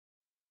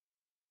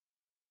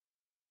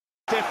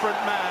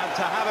different man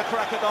to have a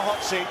crack at the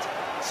hot seat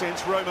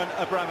since Roman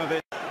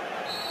Abramovich.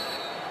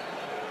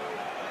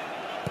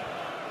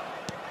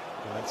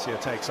 Valencia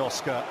takes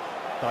Oscar,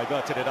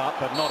 diverted it up,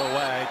 but not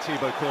away.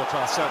 Thibaut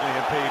Courtois certainly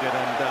impeded,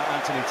 and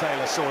Anthony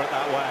Taylor saw it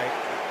that way.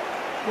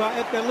 Well,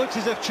 it looks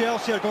as if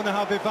Chelsea are going to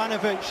have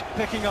Ivanovic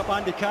picking up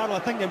Andy Carroll. I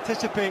think they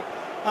anticipate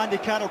Andy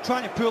Carroll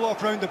trying to pull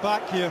off round the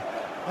back here.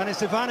 And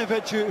it's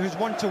Ivanovic who's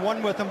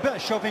one-to-one with him. Bit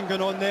of shoving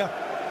going on there.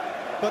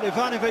 But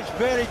Ivanovic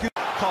very good.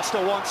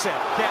 Costa wants it,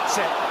 gets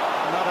it.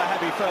 Another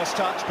heavy first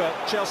touch, but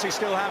Chelsea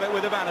still have it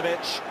with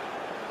Ivanovic.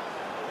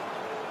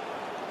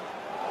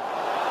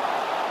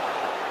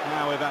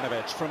 Now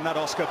Ivanovic from that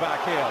Oscar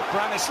back heel.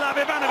 Branislav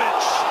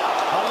Ivanovic.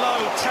 A low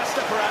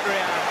tester for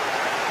Adrian.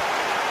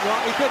 Well,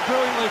 he did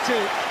brilliantly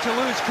to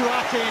lose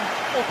Croati and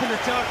open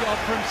the target up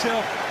for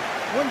himself.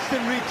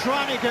 Winston Reid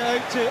trying to get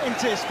out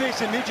into his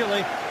space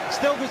immediately.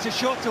 Still gets a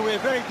shot away, a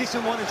very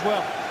decent one as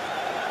well.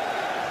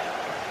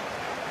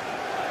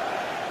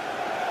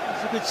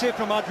 That's a good save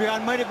from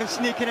Adrian. Might have been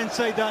sneaking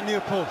inside that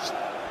near post.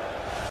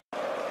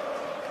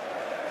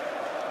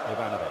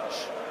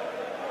 Ivanovic.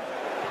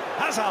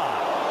 Hazard.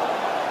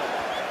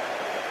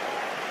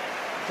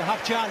 To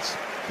have chance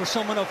for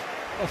someone of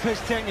his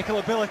technical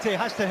ability,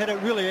 has to hit it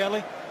really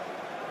early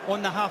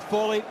on the half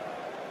volley.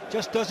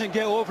 Just doesn't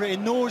get over it. He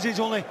knows he's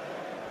only...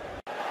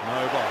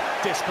 Noble,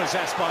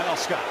 dispossessed by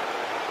Oscar.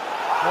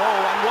 Oh,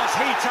 and was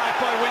he tagged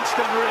by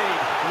Winston Reid?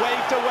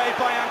 Waved away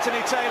by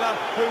Anthony Taylor,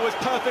 who was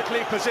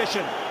perfectly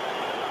positioned.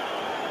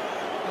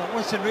 Well,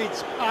 Winston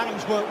Reid's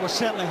arms were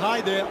certainly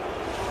high there,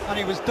 and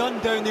he was done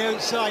down the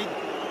outside.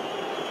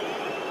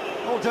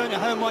 All down to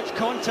how much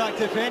contact,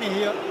 if any,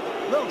 here.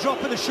 Little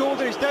drop of the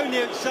shoulder, he's down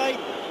the outside.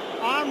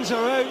 Arms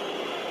are out.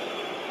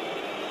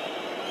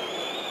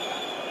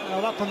 Now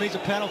that for me is a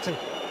penalty.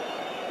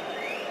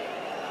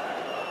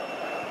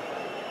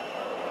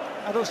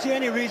 I don't see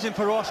any reason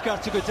for Oscar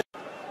to go down.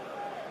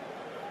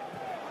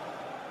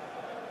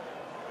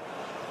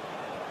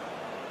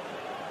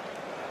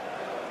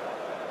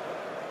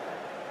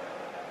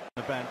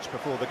 The bench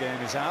before the game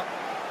is out.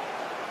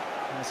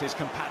 There's his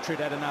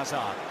compatriot Eden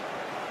Hazard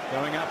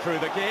going up through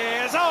the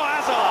gears. Oh,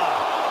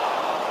 Hazard!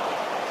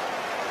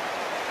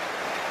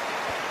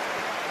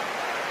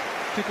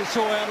 Took it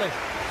so early.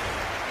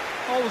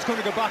 Always going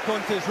to go back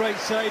onto his right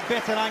side.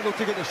 Better angle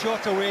to get the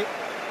shot away.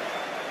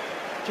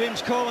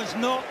 James Collins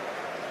not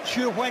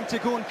sure when to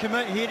go and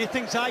commit here. He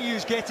thinks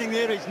Ayu's getting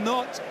there. He's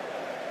not.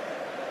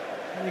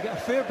 And you get a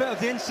fair bit of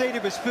the inside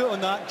of his foot on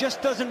that.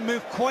 Just doesn't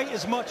move quite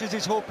as much as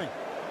he's hoping.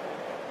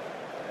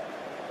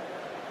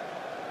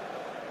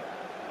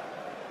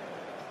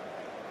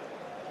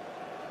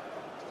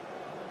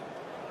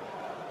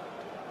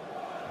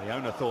 The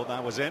owner thought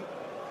that was in.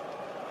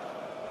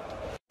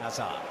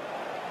 Hazard.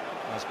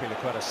 As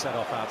Piliqueta set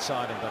off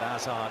outside him, but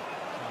Hazard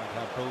trying to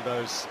help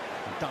bulldoze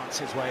and dance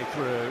his way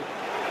through.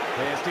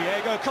 Here's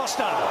Diego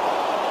Costa.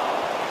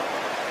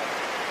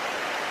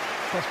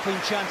 First clean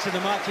chance of the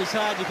match he's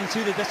had. You can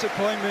see the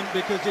disappointment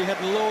because he had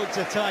loads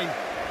of time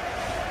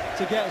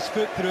to get his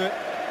foot through it.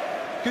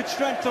 Good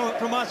strength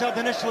from Hazard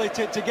initially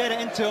to get it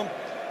into him.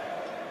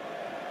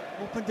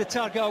 Opened the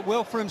target up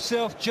well for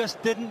himself,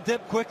 just didn't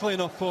dip quickly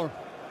enough for him.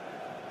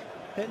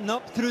 Hitting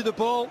up through the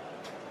ball.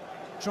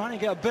 Trying to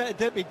get a bit of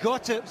dip, he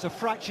got it, it was a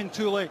fraction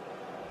too late.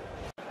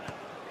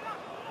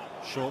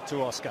 Short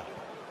to Oscar,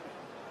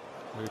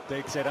 who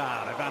digs it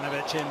out.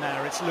 Ivanovic in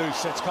there, it's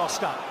loose, it's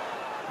Costa.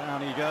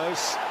 Down he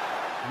goes.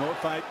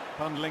 Nordtveit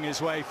bundling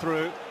his way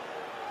through.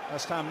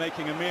 West Ham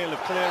making a meal of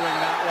clearing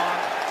that one.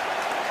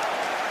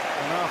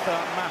 And Arthur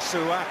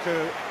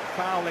Masuaku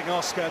fouling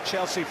Oscar,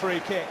 Chelsea free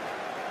kick.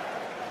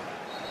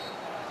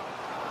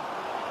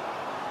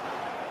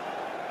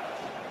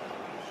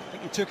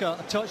 He took a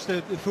touch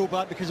the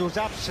full-back because there was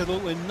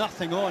absolutely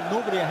nothing on.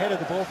 Nobody ahead of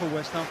the ball for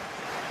West Ham.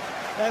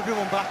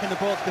 Everyone back in the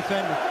box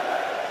defending.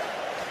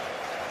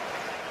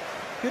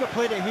 Could have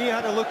played it here,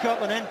 had a look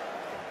up and in.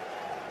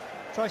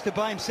 Tries to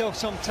buy himself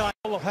some time.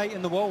 All of height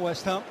in the wall,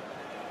 West Ham.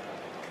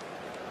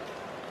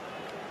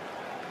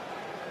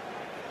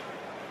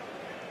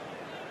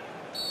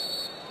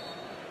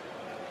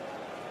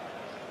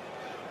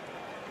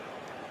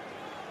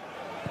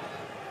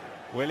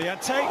 Willian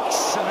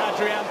takes, and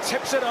Adrian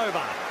tips it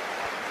over.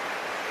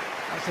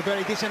 That's a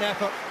very decent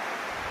effort.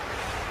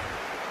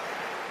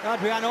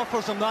 Adrian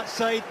offers him that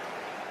side.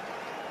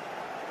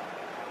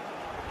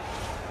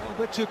 A little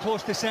bit too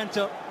close to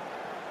centre.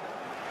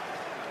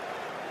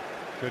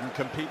 Couldn't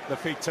compete the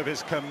feet of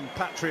his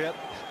compatriot.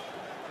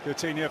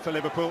 Coutinho for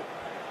Liverpool.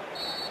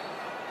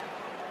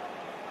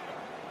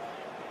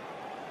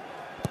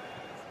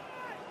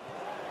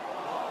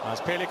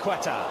 As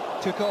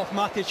Piliqueta. Took off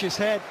Matic's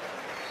head.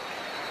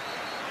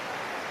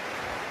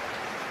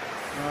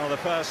 Well, the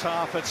first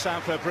half at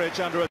Stamford Bridge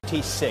under a...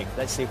 26th.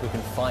 Let's see if we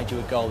can find you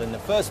a goal in the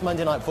first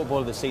Monday night football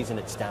of the season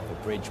at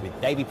Stamford Bridge with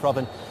Davy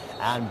Provan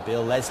and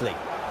Bill Leslie.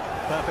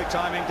 Perfect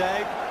timing,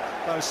 Dave.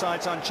 Both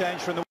sides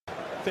unchanged from the...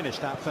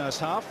 Finished that first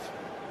half.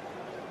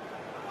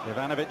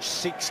 Ivanovic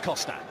seeks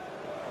Costa,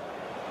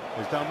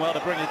 who's done well to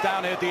bring it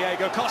down here.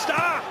 Diego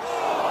Costa!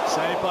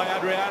 Saved by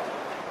Adrian.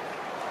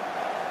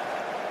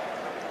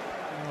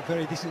 Oh,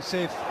 very decent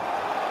save.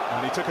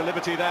 And he took a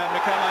liberty there.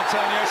 Mikel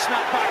Antonio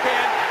snapped back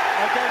in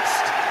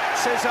against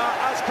Cesar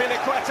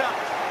Azpilicueta.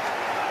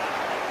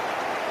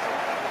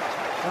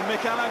 And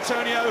Mikel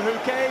Antonio, who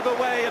gave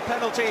away a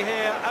penalty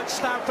here at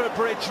Stamford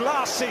Bridge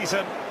last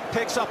season,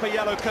 picks up a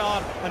yellow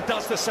card and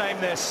does the same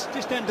this.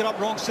 Just ended up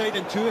wrong side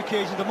on 2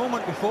 occasions. The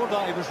moment before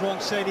that he was wrong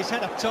side. He's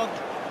had a tug.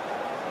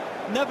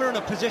 Never in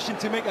a position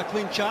to make a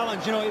clean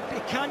challenge. You know, he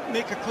can't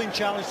make a clean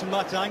challenge from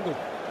that angle.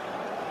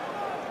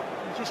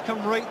 He's just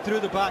come right through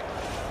the back.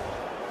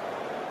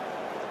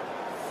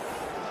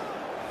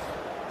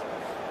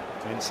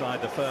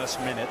 Inside the first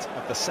minute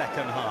of the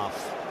second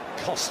half.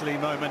 Costly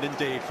moment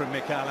indeed from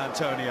Mikel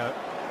Antonio.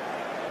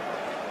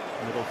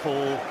 And it'll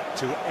fall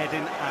to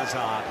Eden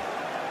Hazard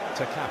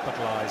to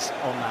capitalise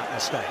on that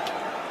mistake.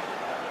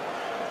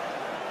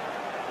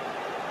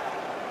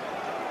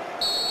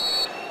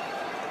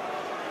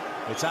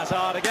 It's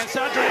Hazard against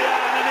Adrian,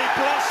 and he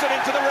blasts it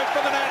into the roof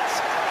of the net.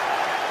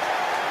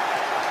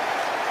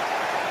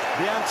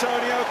 The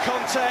Antonio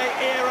Conte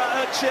era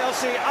at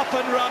Chelsea up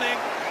and running.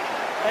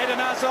 Eden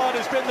Hazard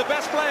has been the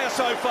best player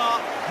so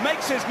far,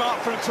 makes his mark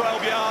from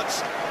 12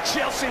 yards.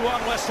 Chelsea 1,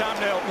 West Ham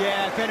 0.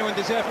 Yeah, if anyone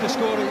deserved to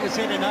score, it's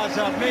Eden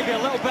Hazard. Maybe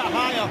a little bit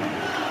higher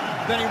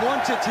than he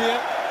wanted here.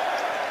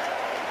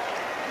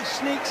 He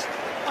sneaks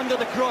under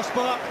the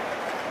crossbar,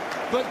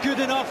 but good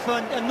enough,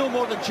 and no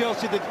more than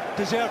Chelsea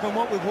deserve in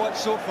what we've watched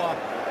so far.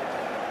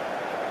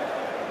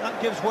 That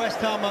gives West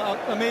Ham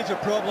a major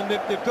problem.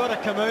 They've got to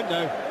come out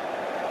now.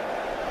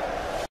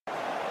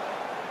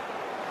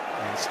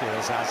 And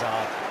steals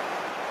Hazard.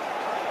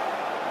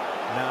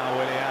 Now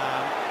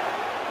Willian.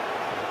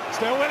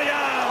 Still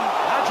Willian!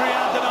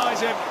 Adrian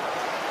denies him.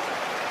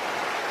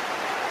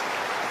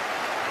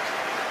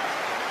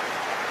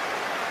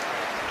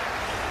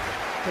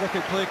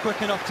 Terrific play,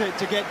 quick enough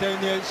to get down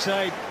the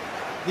outside.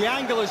 The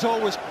angle is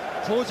always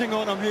closing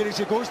on him here as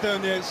he goes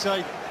down the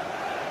outside.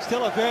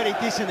 Still a very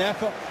decent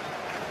effort.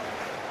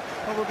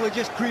 Probably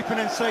just creeping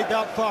inside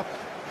that far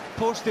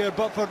post there,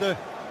 but for the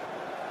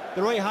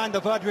right hand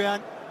of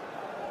Adrian.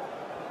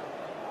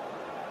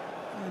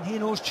 And he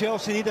knows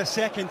Chelsea need a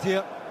second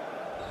here.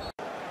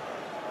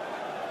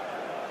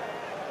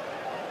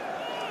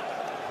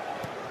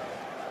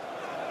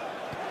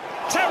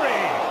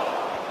 Terry!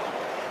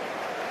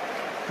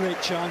 Great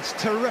chance,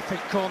 terrific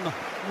corner,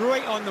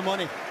 right on the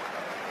money.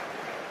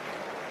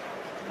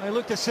 I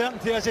looked at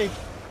certainty as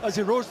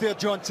he rose there,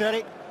 John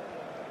Terry.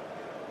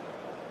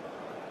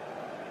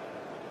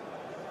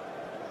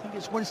 I think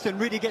it's Winston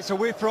Reid he gets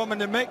away from in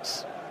the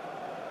mix.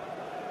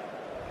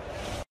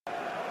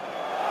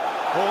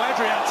 Oh,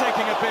 Adrian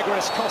taking a big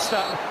risk.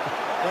 Costa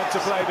went to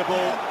play the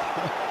ball.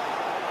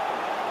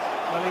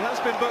 Well, he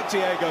has been booked,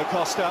 Diego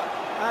Costa.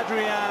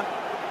 Adrian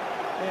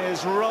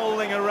is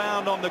rolling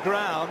around on the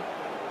ground.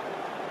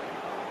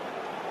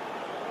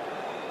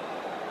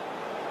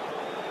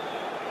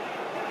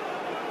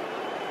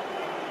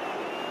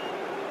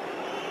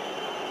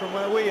 From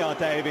where we are,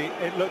 Davey,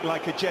 it looked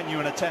like a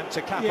genuine attempt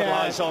to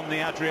capitalise on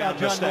the Adrian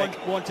mistake.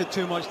 Wanted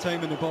too much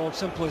time in the ball,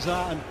 simple as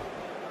that. And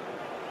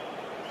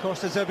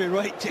Costa's every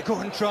right to go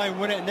and try and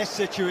win it in this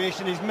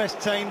situation. He's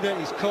mistimed it,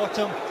 he's caught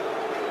him.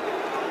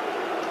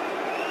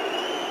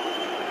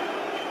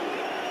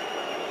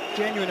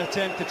 Genuine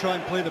attempt to try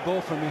and play the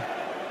ball for me.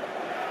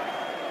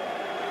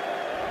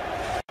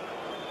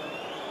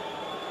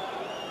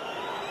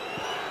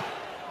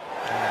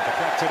 And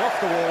deflected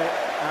off the wall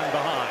and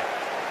behind.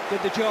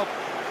 Did the job.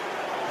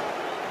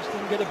 Just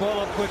didn't get the ball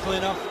up quickly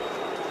enough.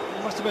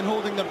 He must have been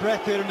holding their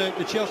breath there in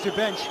the Chelsea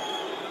bench.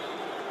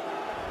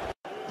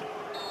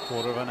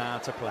 Quarter of an hour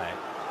to play.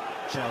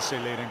 Chelsea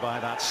leading by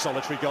that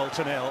solitary goal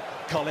to nil.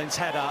 Collins'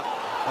 header,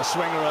 a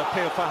swinger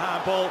appeal for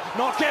handball,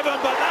 not given,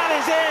 but that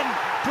is in!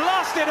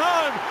 Blasted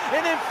home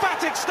in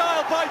emphatic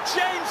style by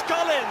James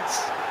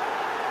Collins.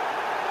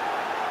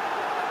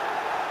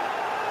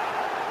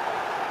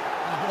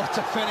 Oh, what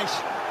a finish!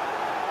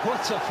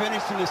 What a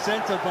finish from the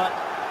centre back.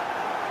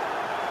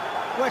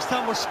 West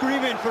Ham were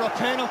screaming for a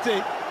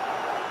penalty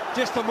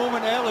just a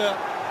moment earlier.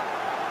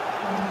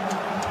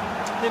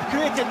 They've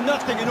created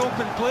nothing in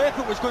open play. If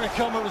it was going to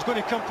come, it was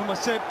going to come from a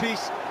set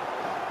piece.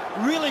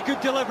 Really good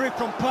delivery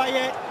from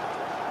Payet.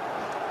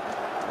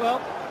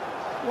 Well,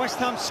 West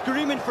Ham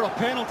screaming for a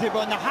penalty, but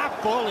on the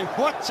half volley,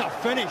 what a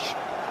finish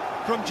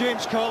from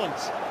James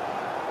Collins.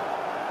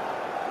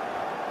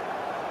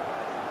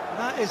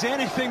 That is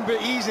anything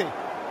but easy.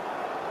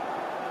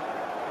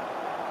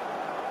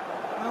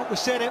 Well, we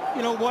said it,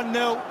 you know,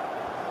 1-0.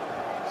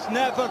 It's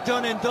never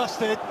done and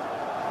dusted.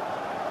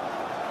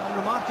 And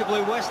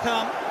remarkably, West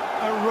Ham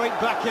are right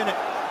back in it.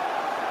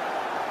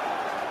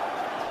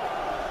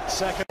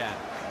 Second.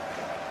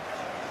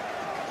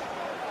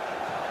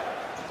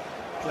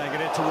 Playing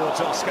it in towards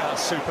Oscar.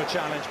 Super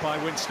challenge by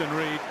Winston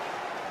Reid.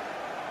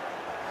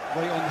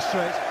 Right on the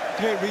stretch.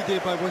 Great read there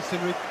by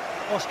Winston Reid.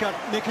 Oscar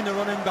making the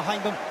run in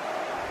behind him.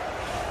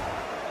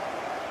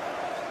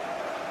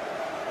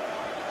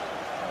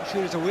 Not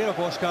sure he's aware of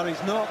Oscar,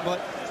 he's not,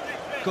 but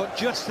got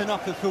just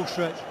enough of full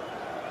stretch.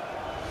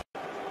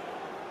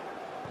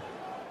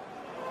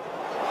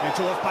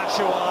 Going towards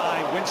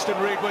Batshuayi.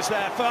 Winston Reid was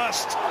there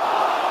first.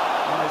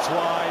 And it's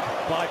wide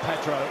by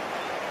Pedro.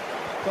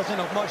 Doesn't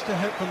have much to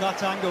hit from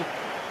that angle,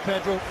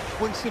 Pedro.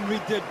 Winston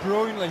Reid did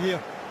brilliantly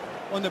here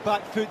on the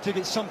back foot to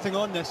get something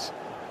on this.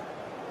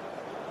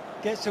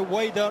 Gets it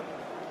wider.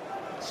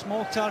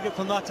 Small target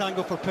from that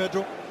angle for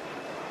Pedro.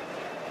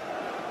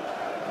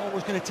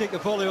 Always going to take the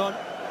volley on.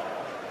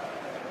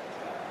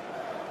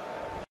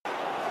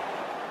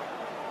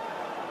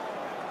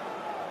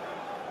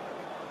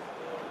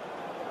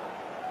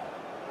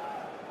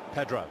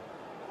 Pedro.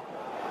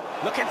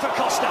 Looking for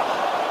Costa.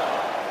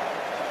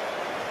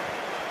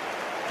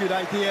 Good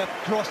idea.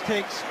 Cross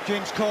takes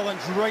James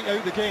Collins right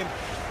out the game.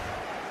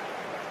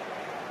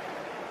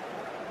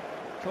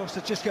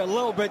 Costa just got a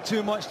little bit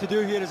too much to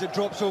do here as it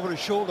drops over his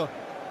shoulder.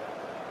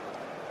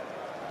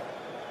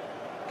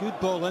 Good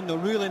ball in, though,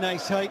 really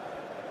nice height.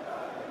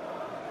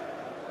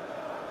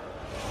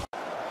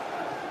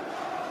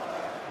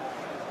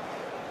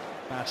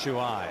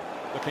 Batshuayi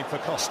looking for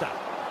Costa.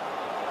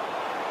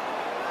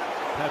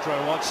 Pedro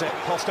wants it.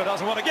 Costa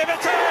doesn't want to give it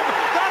to him.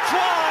 That's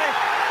why.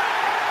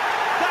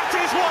 That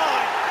is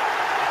why.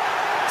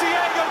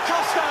 Diego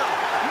Costa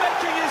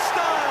making his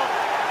style.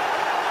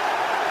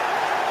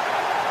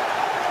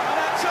 And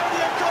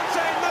Antonio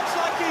Conte looks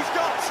like he's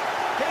got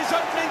his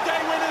opening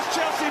day win as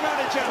Chelsea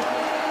manager.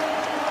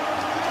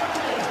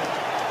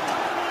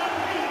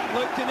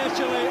 Looked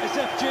initially as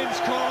if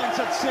James Collins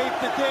had saved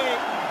the day.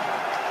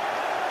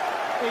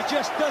 He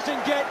just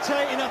doesn't get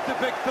tight enough, the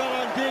big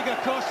fella, and Diego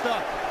Costa,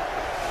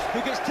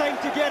 who gets time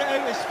to get it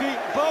out his feet.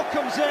 Ball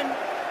comes in.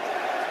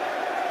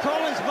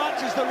 Collins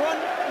matches the run.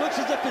 Looks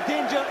as if the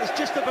danger is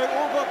just about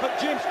over, but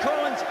James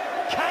Collins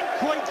can't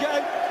quite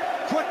get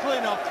out quickly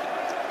enough.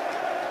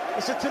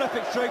 It's a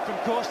terrific strike from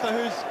Costa,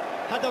 who's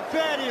had a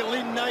very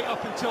lean night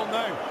up until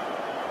now,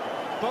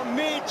 but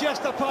may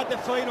just have had the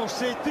final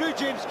say through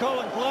James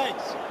Collins'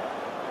 legs.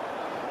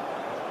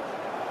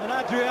 And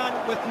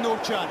Adrian with no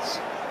chance.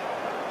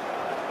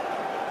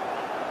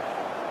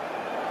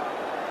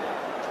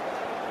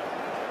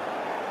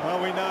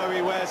 Well, we know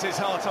he wears his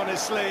heart on his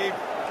sleeve.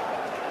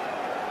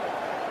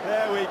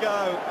 There we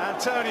go,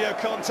 Antonio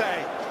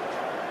Conte.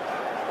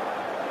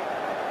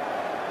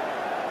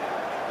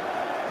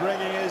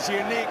 Bringing his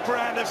unique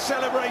brand of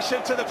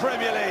celebration to the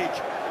Premier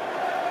League.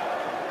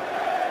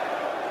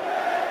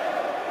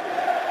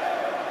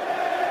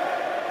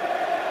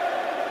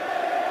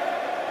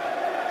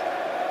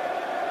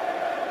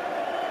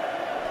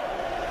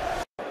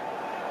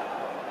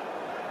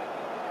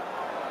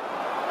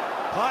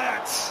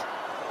 Payet.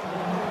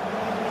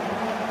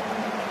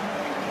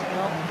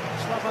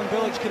 Slaven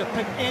Bilic could have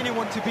picked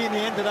anyone to be in the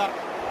end of that.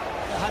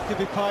 It had to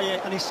be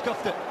Payet, and he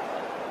scuffed it.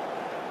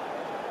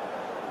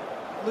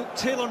 Looked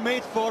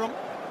tailor-made for him.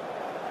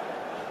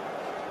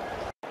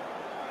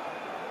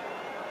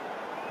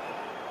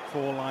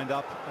 Four lined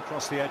up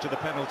across the edge of the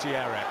penalty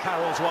area.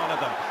 Carroll's one of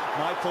them.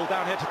 Might fall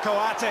down here to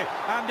Coate.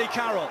 Andy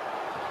Carroll.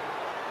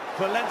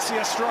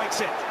 Valencia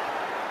strikes it.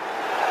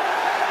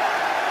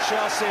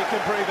 Chelsea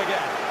can breathe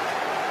again.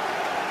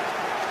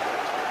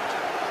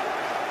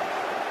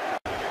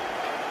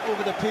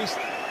 Over the piece,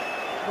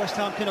 West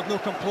Ham can have no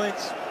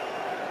complaints.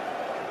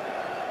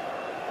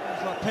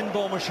 There's that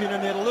pinball machine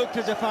in there. It looked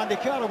as if Andy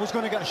Carroll was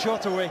going to get a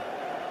shot away.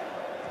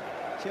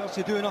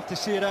 Chelsea do enough to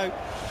see it out.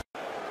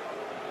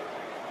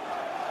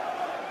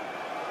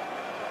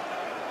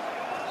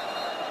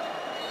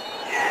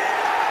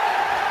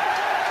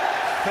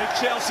 I think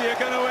Chelsea are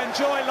going to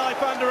enjoy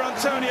life under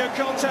Antonio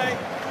Conte.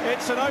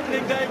 It's an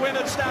opening day win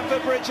at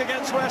Stamford Bridge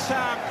against West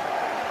Ham,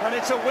 and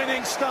it's a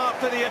winning start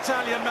for the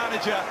Italian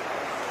manager.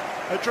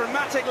 A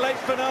dramatic late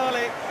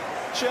finale.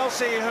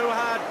 Chelsea, who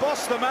had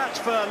bossed the match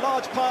for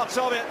large parts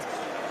of it,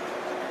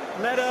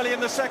 led early in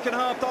the second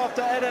half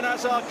after Eden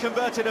Hazard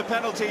converted a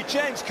penalty.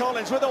 James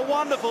Collins with a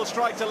wonderful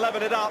strike to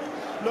level it up.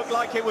 Looked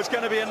like it was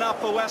going to be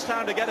enough for West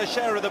Ham to get a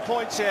share of the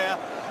points here.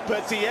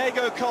 But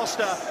Diego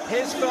Costa,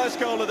 his first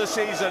goal of the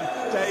season,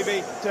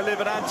 Davey,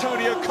 delivered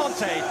Antonio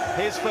Conte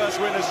his first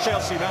win as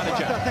Chelsea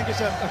manager. I think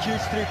it's a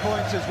huge 3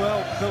 points as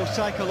well, Bill,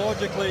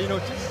 psychologically. You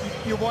know,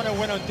 you want to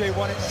win on day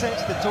one. It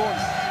sets the tone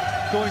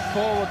going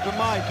forward, but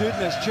my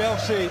goodness,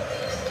 Chelsea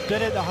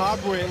did it the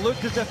hard way. It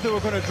looked as if they were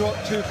going to drop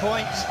 2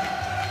 points.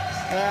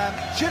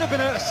 Should have been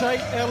out of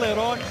sight earlier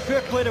on.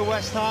 Fair play to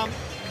West Ham.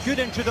 Good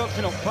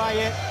introduction of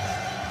Payet,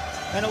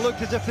 and it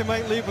looked as if they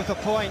might leave with a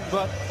point,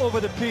 but over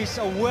the piece,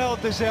 a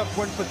well-deserved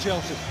win for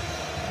Chelsea.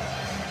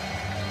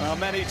 Well,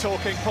 many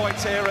talking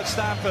points here at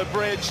Stamford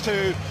Bridge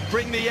to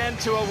bring the end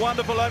to a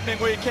wonderful opening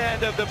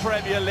weekend of the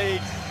Premier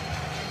League.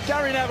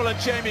 Gary Neville and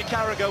Jamie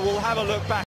Carragher will have a look back.